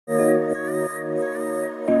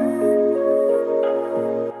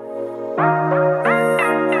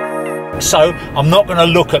So I'm not going to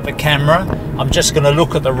look at the camera, I'm just going to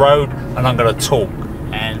look at the road and I'm going to talk,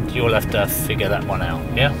 and you'll have to figure that one out,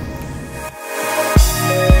 yeah?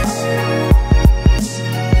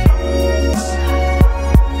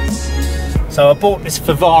 So I bought this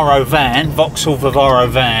Vivaro van, Vauxhall Vivaro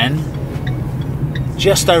van,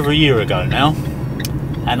 just over a year ago now,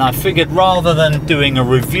 and I figured rather than doing a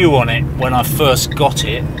review on it when I first got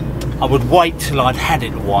it, I would wait till I'd had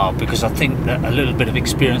it a while, because I think that a little bit of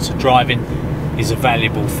experience of driving is a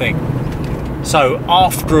valuable thing. So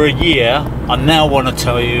after a year, I now want to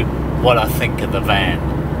tell you what I think of the van.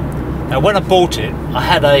 Now when I bought it, I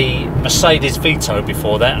had a Mercedes Vito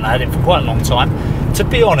before that, and I had it for quite a long time. To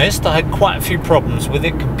be honest, I had quite a few problems with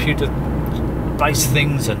it, computer-based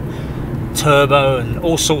things and turbo and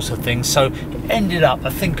all sorts of things. So it ended up, I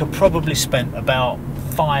think I probably spent about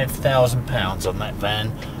 £5,000 on that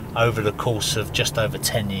van over the course of just over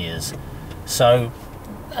 10 years. So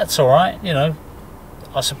that's all right, you know,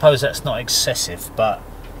 I suppose that's not excessive, but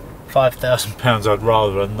 £5,000 I'd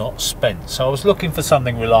rather have not spent. So I was looking for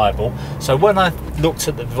something reliable. So when I looked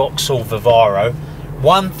at the Vauxhall Vivaro,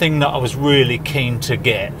 one thing that I was really keen to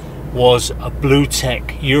get was a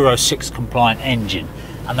BlueTech Euro 6 compliant engine,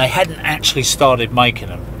 and they hadn't actually started making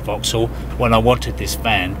them, Vauxhall, when I wanted this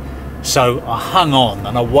van. So I hung on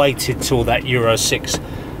and I waited till that Euro 6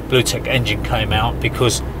 BlueTech engine came out,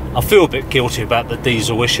 because I feel a bit guilty about the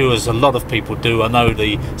diesel issue, as a lot of people do. I know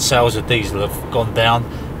the sales of diesel have gone down,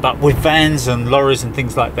 but with vans and lorries and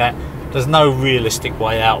things like that, there's no realistic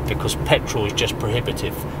way out, because petrol is just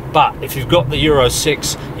prohibitive. But if you've got the Euro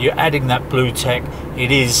 6, you're adding that BlueTech,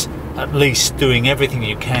 it is at least doing everything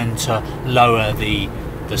you can to lower the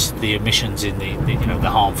emissions in the you know, the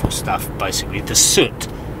harmful stuff, basically the soot.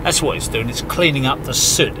 That's what it's doing, it's cleaning up the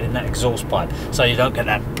soot in that exhaust pipe, so you don't get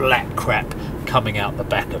that black crap coming out the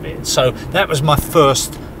back of it. So that was my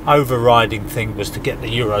first overriding thing, was to get the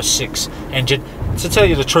Euro 6 engine. To tell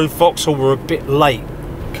you the truth, Vauxhall were a bit late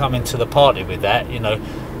coming to the party with that. You know,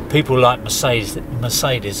 people like Mercedes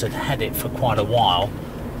had it for quite a while,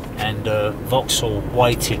 and Vauxhall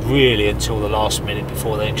waited really until the last minute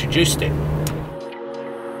before they introduced it.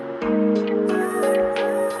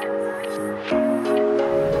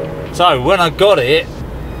 So when I got it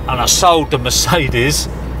and I sold the Mercedes,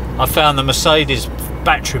 I found the Mercedes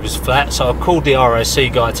battery was flat, so I called the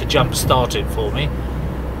RAC guy to jump start it for me,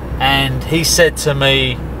 and he said to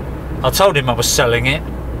me, I told him I was selling it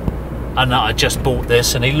and that I just bought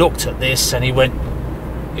this, and he looked at this and he went,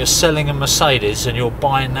 "You're selling a Mercedes and you're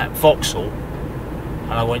buying that Vauxhall?"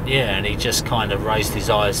 And I went, "Yeah," and he just kind of raised his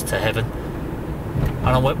eyes to heaven, and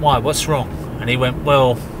I went, "Why, what's wrong?" And he went,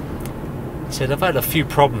 "Well," he said, "I've had a few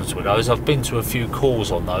problems with those, I've been to a few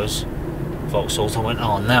calls on those Vauxhalls." I went,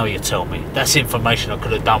 "Oh, now you tell me. That's information I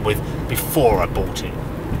could have done with before I bought it."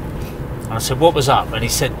 And I said, "What was up?" And he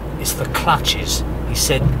said, "It's the clutches." He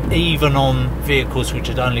said even on vehicles which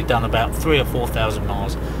had only done about 3,000 or 4,000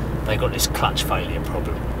 miles, they got this clutch failure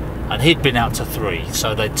problem. And he'd been out to 3,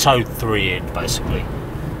 so they towed 3 in, basically,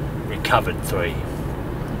 recovered 3.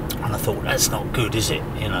 And I thought, that's not good, is it?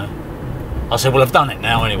 You know. I said, "Well, I've done it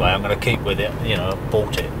now anyway, I'm going to keep with it," you know,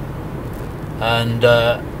 bought it. And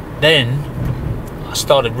then I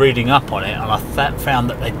started reading up on it, and I found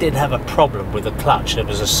that they did have a problem with the clutch. There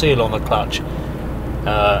was a seal on the clutch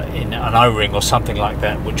in an O-ring or something like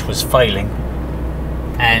that, which was failing.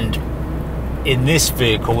 And in this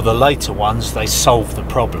vehicle, the later ones, they solved the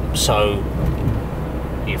problem. So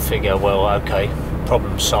you figure, well, okay,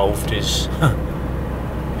 problem solved is...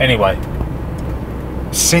 Anyway,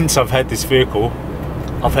 since I've had this vehicle,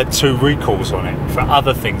 I've had 2 recalls on it for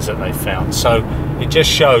other things that they found. So it just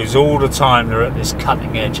shows all the time they're at this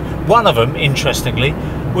cutting edge. One of them, interestingly,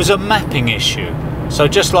 was a mapping issue. So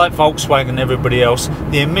just like Volkswagen and everybody else,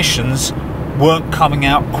 the emissions weren't coming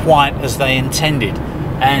out quite as they intended,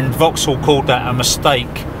 and Vauxhall called that a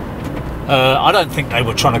mistake. I don't think they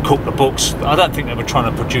were trying to cook the books. I don't think they were trying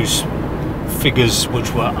to produce figures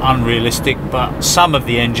which were unrealistic, but some of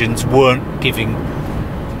the engines weren't giving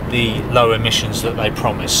the low emissions that they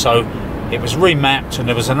promised. So it was remapped, and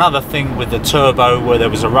there was another thing with the turbo where there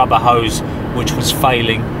was a rubber hose which was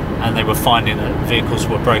failing, and they were finding that vehicles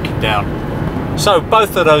were breaking down. So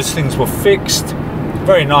both of those things were fixed.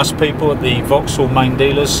 Very nice people at the Vauxhall main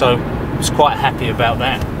dealers, so I was quite happy about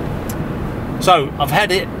that. So I've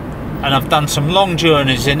had it, and I've done some long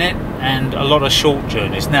journeys in it and a lot of short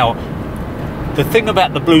journeys. Now, the thing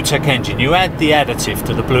about the BlueTech engine, you add the additive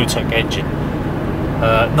to the BlueTech engine,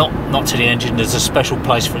 not to the engine, there's a special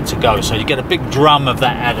place for it to go. So you get a big drum of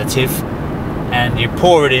that additive, and you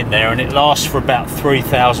pour it in there, and it lasts for about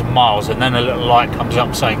 3,000 miles, and then a little light comes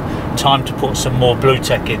up saying time to put some more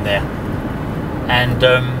BlueTech in there. And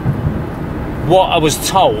what I was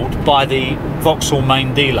told by the Vauxhall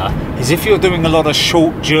main dealer is if you're doing a lot of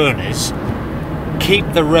short journeys, keep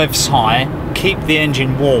the revs high, keep the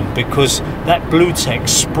engine warm, because that BlueTech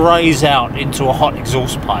sprays out into a hot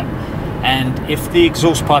exhaust pipe, and if the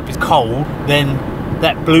exhaust pipe is cold, then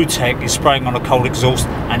that BlueTech is spraying on a cold exhaust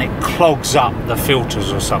and it clogs up the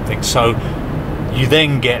filters or something. So you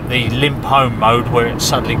then get the limp home mode where it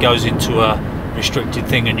suddenly goes into a restricted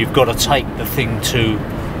thing, and you've got to take the thing to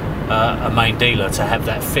a main dealer to have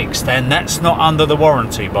that fixed, and that's not under the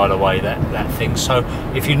warranty, by the way, that thing. So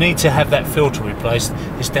if you need to have that filter replaced,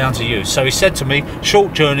 it's down to you. So he said to me,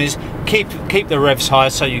 short journeys, keep the revs high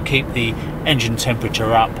so you keep the engine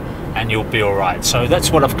temperature up, and you'll be all right. So that's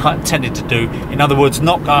what I've tended to do. In other words,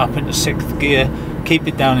 not go up into 6th gear, keep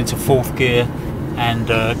it down into 4th gear, and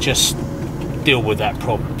just deal with that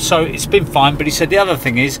problem. So it's been fine. But he said the other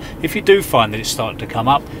thing is, if you do find that it's starting to come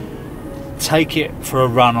up, take it for a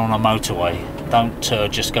run on a motorway. Don't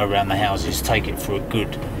just go around the houses. Take it for a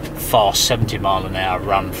good fast 70 mile an hour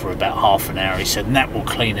run for about half an hour, he said, and that will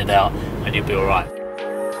clean it out and you'll be all right.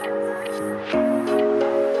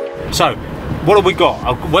 So what have we got?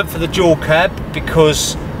 I went for the dual cab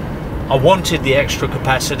because I wanted the extra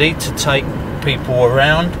capacity to take people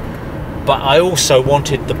around, but I also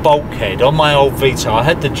wanted the bulkhead. On my old Vito I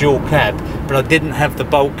had the dual cab, but I didn't have the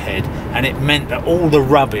bulkhead, and it meant that all the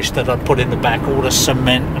rubbish that I'd put in the back, all the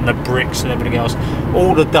cement and the bricks and everything else,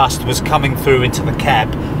 all the dust was coming through into the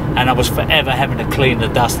cab, and I was forever having to clean the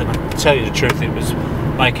dust, and to tell you the truth, it was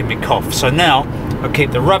making me cough. So now I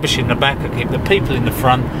keep the rubbish in the back, I keep the people in the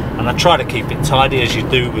front, and I try to keep it tidy as you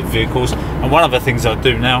do with vehicles. And one of the things I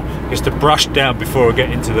do now is to brush down before I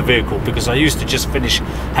get into the vehicle, because I used to just finish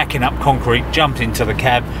hacking up concrete, jumped into the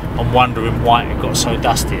cab and wondering why it got so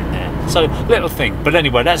dusty in there. So little thing, but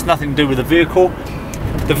anyway, that's nothing to do with the vehicle.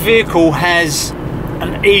 The vehicle has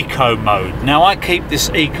an eco mode. Now I keep this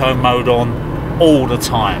eco mode on all the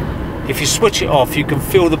time. If you switch it off, you can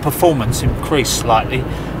feel the performance increase slightly,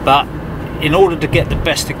 but in order to get the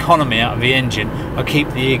best economy out of the engine, I keep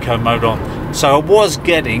the eco mode on. So I was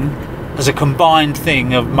getting, as a combined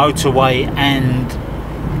thing of motorway and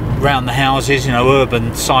round the houses, you know,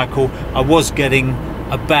 urban cycle, I was getting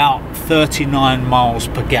about 39 miles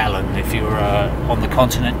per gallon. If you're on the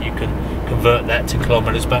continent, you can convert that to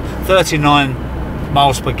kilometers, but 39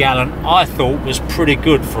 miles per gallon I thought was pretty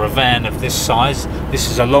good for a van of this size. This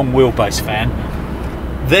is a long wheelbase van.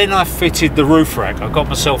 Then I fitted the roof rack. I got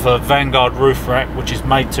myself a Vanguard roof rack, which is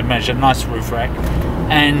made to measure, nice roof rack,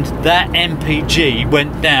 and that MPG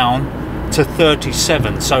went down to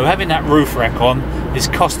 37. So having that roof rack on is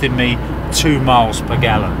costing me 2 miles per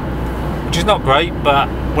gallon, which is not great, but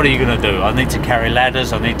what are you going to do? I need to carry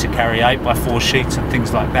ladders, I need to carry 8x4 sheets and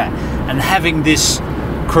things like that, and having this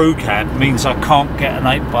crew cab means I can't get an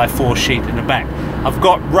 8x4 sheet in the back. I've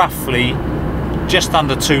got roughly just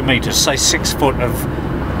under 2 meters, say 6 foot of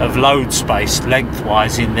load space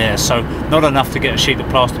lengthwise in there, so not enough to get a sheet of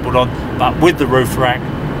plasterboard on, but with the roof rack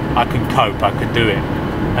I can cope, I can do it.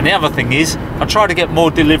 And the other thing is, I try to get more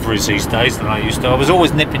deliveries these days than I used to. I was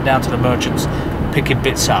always nipping down to the merchants picking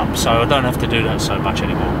bits up, so I don't have to do that so much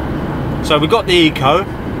anymore. So we've got the eco.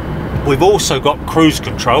 We've also got cruise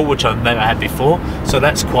control, which I've never had before, so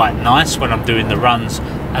that's quite nice when I'm doing the runs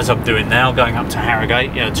as I'm doing now, going up to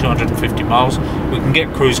Harrogate, you know, 250 miles. We can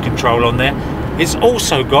get cruise control on there. It's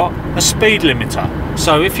also got a speed limiter,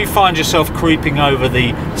 so if you find yourself creeping over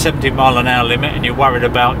the 70 mile an hour limit and you're worried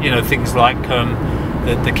about, you know, things like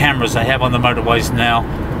the cameras they have on the motorways now,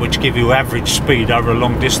 which give you average speed over a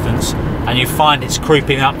long distance, and you find it's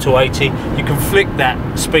creeping up to 80, you can flick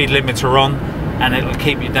that speed limiter on and it'll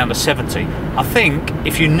keep you down to 70. I think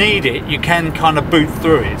if you need it, you can kind of boot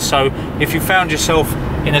through it. So if you found yourself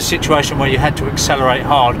in a situation where you had to accelerate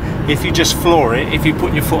hard, if you just floor it, if you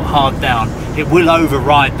put your foot hard down, it will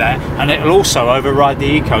override that, and it'll also override the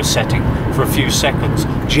eco setting for a few seconds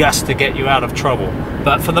just to get you out of trouble.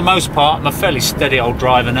 But for the most part, I'm a fairly steady old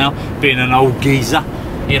driver now, being an old geezer.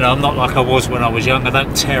 You know, I'm not like I was when I was young. I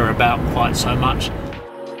don't tear about quite so much.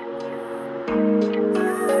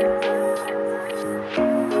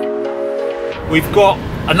 We've got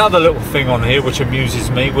another little thing on here which amuses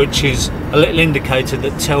me, which is a little indicator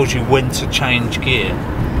that tells you when to change gear.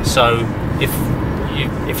 So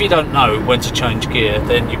if you don't know when to change gear,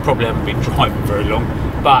 then you probably haven't been driving very long,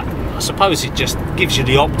 but I suppose it just gives you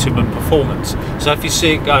the optimum performance. So if you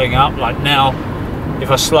see it going up, like now, if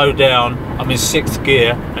I slow down, I'm in 6th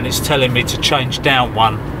gear and it's telling me to change down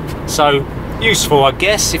 1. So useful, I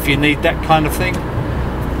guess, if you need that kind of thing.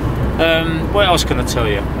 What else can I tell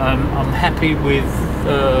you? I'm happy with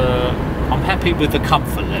the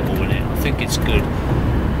comfort level in it. I think it's good.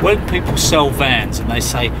 When people sell vans and they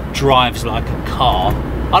say drives like a car,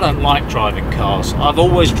 I don't like driving cars. I've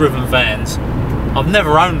always driven vans. I've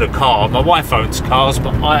never owned a car. My wife owns cars,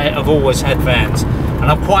 but I have always had vans, and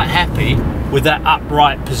I'm quite happy with that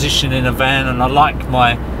upright position in a van, and I like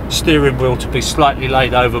my steering wheel to be slightly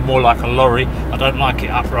laid over, more like a lorry. I don't like it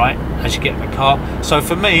upright as you get in the car. So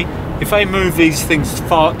for me, if they move these things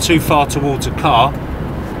too far towards a car,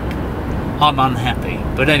 I'm unhappy.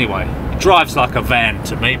 But anyway, it drives like a van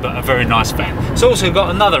to me, but a very nice van. It's also got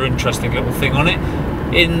another interesting little thing on it,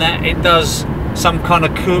 in that it does some kind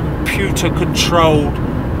of computer controlled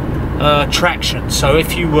traction. So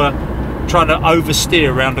if you were trying to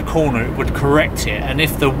oversteer around a corner, it would correct it, and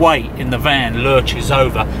if the weight in the van lurches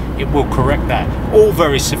over, it will correct that. All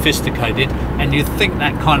very sophisticated, and you'd think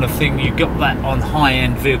that kind of thing, you got that on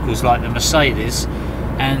high-end vehicles like the Mercedes.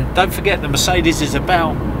 And don't forget, the Mercedes is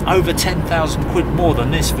about over 10,000 quid more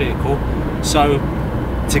than this vehicle. So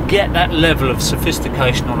to get that level of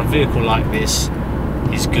sophistication on a vehicle like this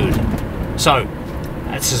is good. So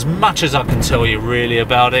that's as much as I can tell you really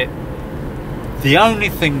about it. The only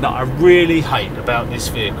thing that I really hate about this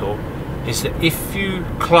vehicle is that if you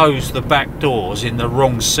close the back doors in the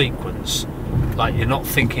wrong sequence, like you're not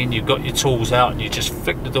thinking, you've got your tools out and you just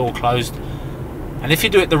flick the door closed, and if you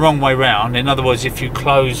do it the wrong way round, in other words, if you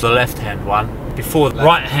close the left hand one before the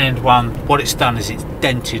right hand one, what it's done is it's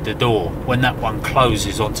dented the door. When that one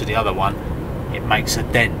closes onto the other one, it makes a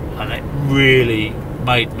dent, and it really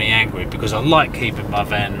made me angry, because I like keeping my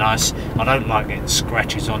van nice. I don't like getting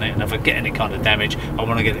scratches on it, and if I get any kind of damage, I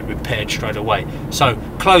want to get it repaired straight away. So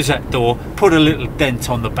close that door, put a little dent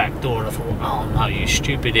on the back door, and I thought, oh no, you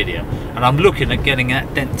stupid idiot. And I'm looking at getting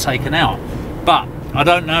that dent taken out, but I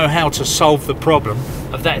don't know how to solve the problem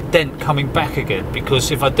of that dent coming back again, because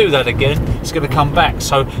if I do that again, it's going to come back.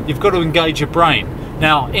 So you've got to engage your brain.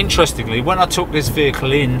 Now, interestingly, when I took this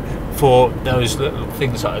vehicle in for those little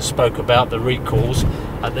things that I spoke about, the recalls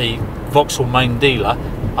at the Vauxhall main dealer,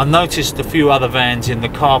 I noticed a few other vans in the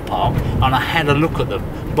car park, and I had a look at them,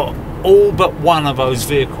 but all but one of those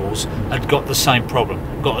vehicles had got the same problem,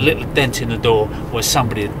 got a little dent in the door where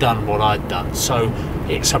somebody had done what I'd done. So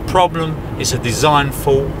it's a problem, it's a design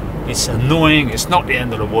fault, it's annoying, it's not the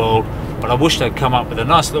end of the world, but I wish they'd come up with a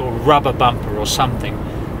nice little rubber bumper or something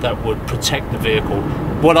that would protect the vehicle.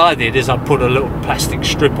 What I did is I put a little plastic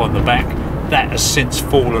strip on the back. That has since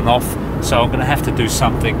fallen off, so I'm going to have to do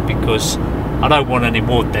something, because I don't want any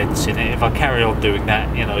more dents in it. If I carry on doing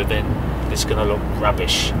that, you know, then it's going to look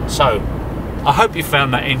rubbish. So I hope you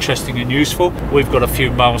found that interesting and useful. We've got a few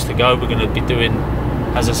miles to go. We're going to be doing,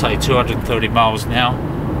 as I say, 230 miles now,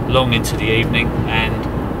 long into the evening, and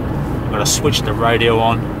I'm going to switch the radio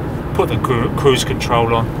on, put the cruise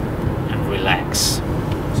control on, and relax.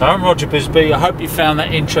 So I'm Roger Bisbee. I hope you found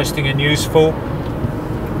that interesting and useful.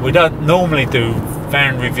 We don't normally do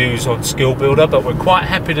van reviews on Skill Builder, but we're quite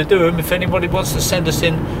happy to do them. If anybody wants to send us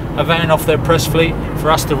in a van off their press fleet for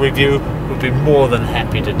us to review, we'd be more than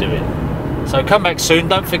happy to do it. So come back soon.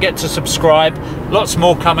 Don't forget to subscribe. Lots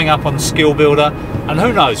more coming up on Skill Builder, and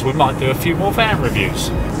who knows, we might do a few more van reviews.